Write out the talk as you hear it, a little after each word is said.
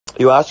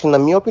Eu acho que, na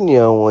minha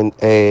opinião,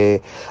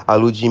 a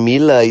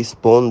Ludmilla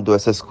expondo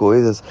essas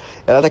coisas,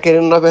 ela tá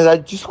querendo, na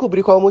verdade,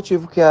 descobrir qual é o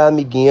motivo que a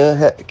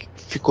amiguinha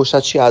ficou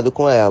chateado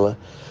com ela.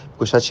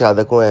 Ficou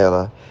chateada com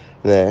ela,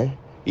 né?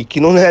 E que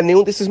não é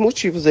nenhum desses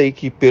motivos aí,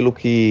 que pelo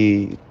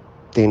que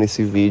tem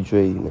nesse vídeo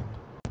aí, né?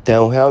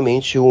 Então,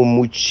 realmente, o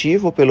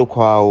motivo pelo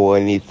qual a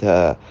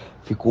Anitta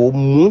ficou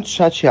muito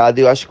chateada,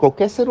 eu acho que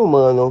qualquer ser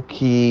humano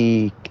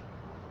que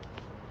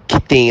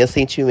tenha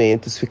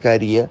sentimentos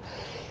ficaria,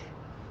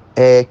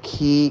 é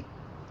que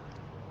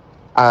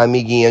a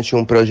amiguinha tinha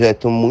um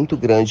projeto muito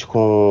grande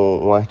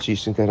com um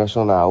artista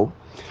internacional,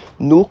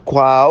 no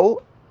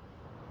qual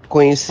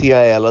conhecia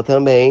ela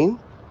também,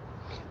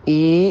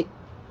 e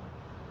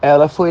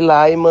ela foi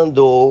lá e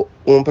mandou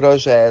um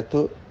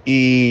projeto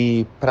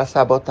e para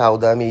sabotar o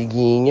da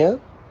amiguinha,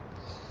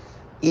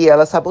 e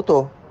ela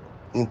sabotou,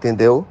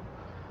 entendeu?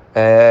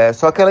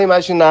 Só que ela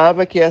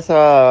imaginava que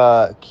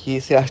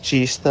esse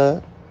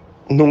artista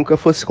nunca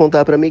fosse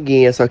contar pra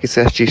amiguinha, só que esse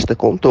artista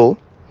contou,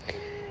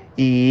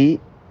 e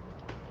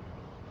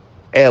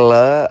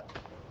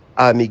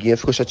a amiguinha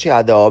ficou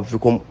chateada, óbvio,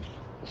 como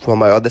foi a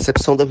maior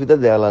decepção da vida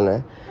dela,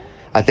 né?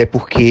 Até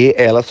porque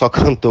ela só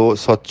cantou,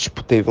 só,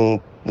 tipo, teve um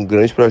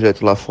grande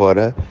projeto lá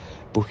fora,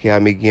 porque a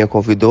amiguinha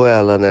convidou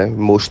ela, né?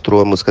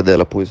 Mostrou a música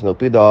dela pro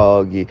Snoop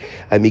Dogg.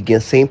 A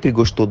amiguinha sempre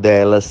gostou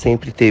dela,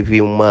 sempre teve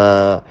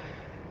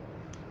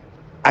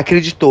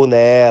acreditou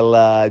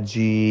nela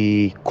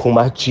como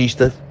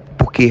artista,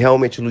 porque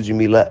realmente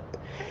Ludmilla,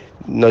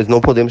 nós não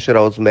podemos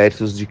tirar os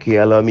méritos de que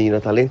ela é uma menina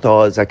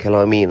talentosa, que ela é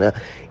uma menina,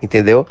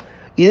 entendeu?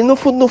 E no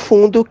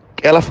fundo,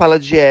 ela fala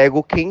de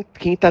ego.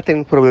 Quem tá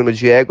tendo problema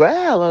de ego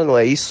é ela, não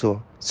é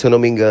isso? Se eu não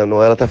me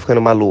engano, ela tá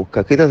ficando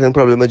maluca. Quem tá tendo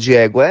problema de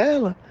ego é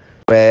ela.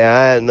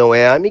 Não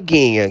é a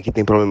amiguinha que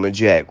tem problema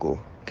de ego.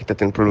 Quem tá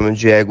tendo problema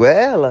de ego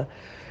é ela.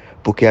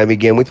 Porque a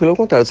amiguinha é muito pelo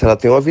contrário. Se ela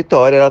tem uma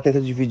vitória, ela tenta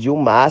dividir o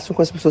máximo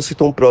com as pessoas que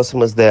estão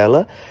próximas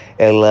dela.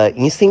 Ela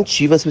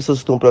incentiva as pessoas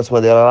que estão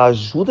próximas dela. Ela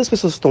ajuda as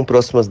pessoas que estão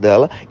próximas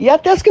dela. E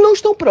até as que não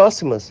estão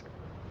próximas.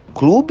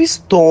 Clubes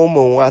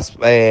tomam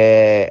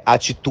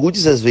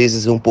atitudes, às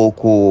vezes, um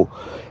pouco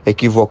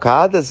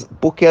equivocadas,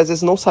 porque às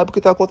vezes não sabe o que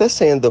está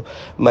acontecendo.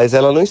 Mas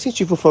ela não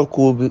incentiva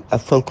a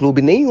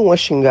fã-clube nenhum a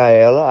xingar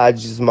ela, a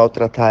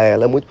desmaltratar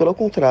ela. Muito pelo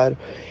contrário.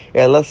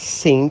 Ela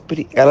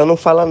não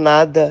fala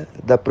nada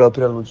da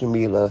própria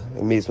Ludmilla,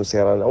 mesmo assim,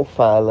 ela não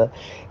fala.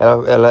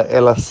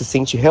 Ela se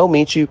sente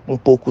realmente um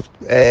pouco...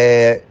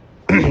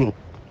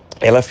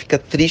 ela fica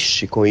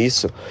triste com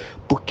isso,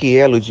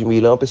 porque a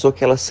Ludmilla é uma pessoa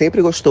que ela sempre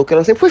gostou, que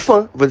ela sempre foi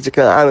fã. Vou dizer que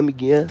a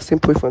amiguinha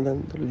sempre foi fã da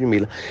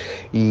Ludmilla.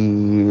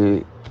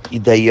 E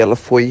daí ela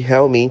foi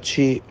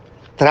realmente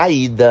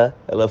traída,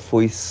 ela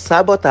foi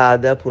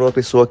sabotada por uma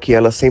pessoa que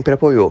ela sempre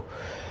apoiou.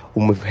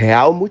 O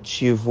real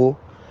motivo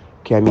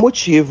que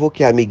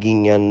a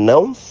amiguinha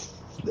não...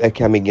 É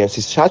que a amiguinha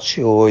se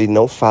chateou e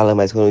não fala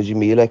mais com a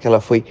Ludmilla, é que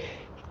ela foi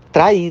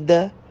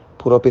traída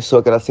por uma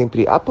pessoa que ela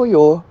sempre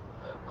apoiou,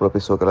 por uma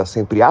pessoa que ela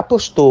sempre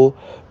apostou,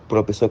 por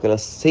uma pessoa que ela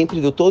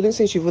sempre deu todo o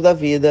incentivo da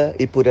vida,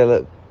 e por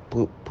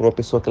uma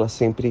pessoa que ela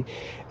sempre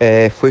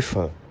foi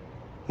fã.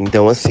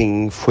 Então,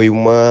 assim, foi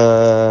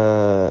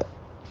uma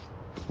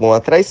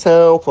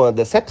traição, foi uma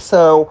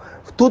decepção,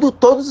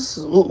 todos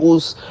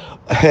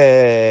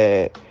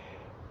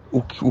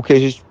o que a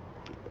gente...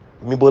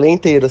 Me bolei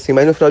inteiro, assim,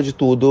 mas no final de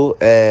tudo,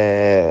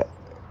 é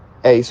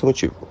isso o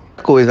motivo.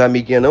 A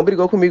amiguinha não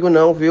brigou comigo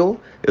não, viu?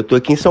 Eu tô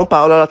aqui em São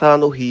Paulo, ela tá lá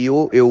no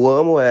Rio, eu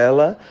amo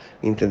ela,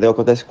 entendeu?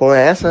 Acontece com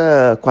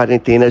essa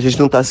quarentena, a gente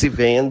não tá se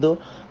vendo,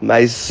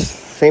 mas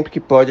sempre que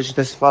pode a gente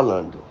tá se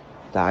falando,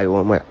 tá? Eu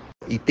amo ela.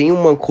 E tem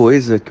uma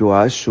coisa que eu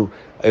acho,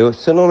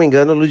 se eu não me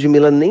engano, a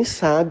Ludmilla nem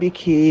sabe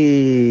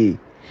que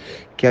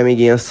a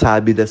amiguinha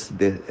sabe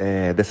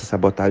dessa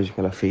sabotagem que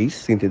ela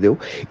fez, entendeu?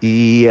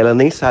 E ela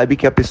nem sabe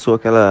que a pessoa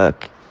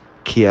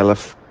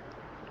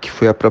que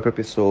foi a própria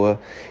pessoa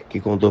que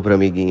contou pra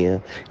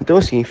amiguinha. Então,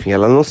 assim, enfim,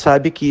 ela não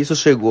sabe que isso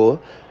chegou,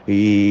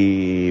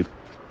 e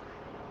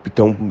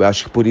então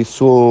acho que por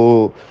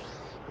isso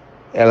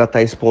ela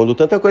tá expondo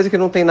tanta coisa que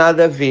não tem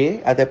nada a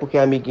ver, até porque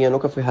a amiguinha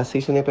nunca foi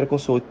racista nem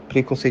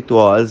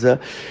preconceituosa,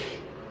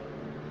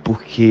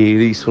 porque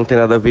isso não tem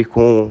nada a ver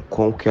com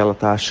o que ela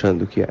tá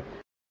achando que é.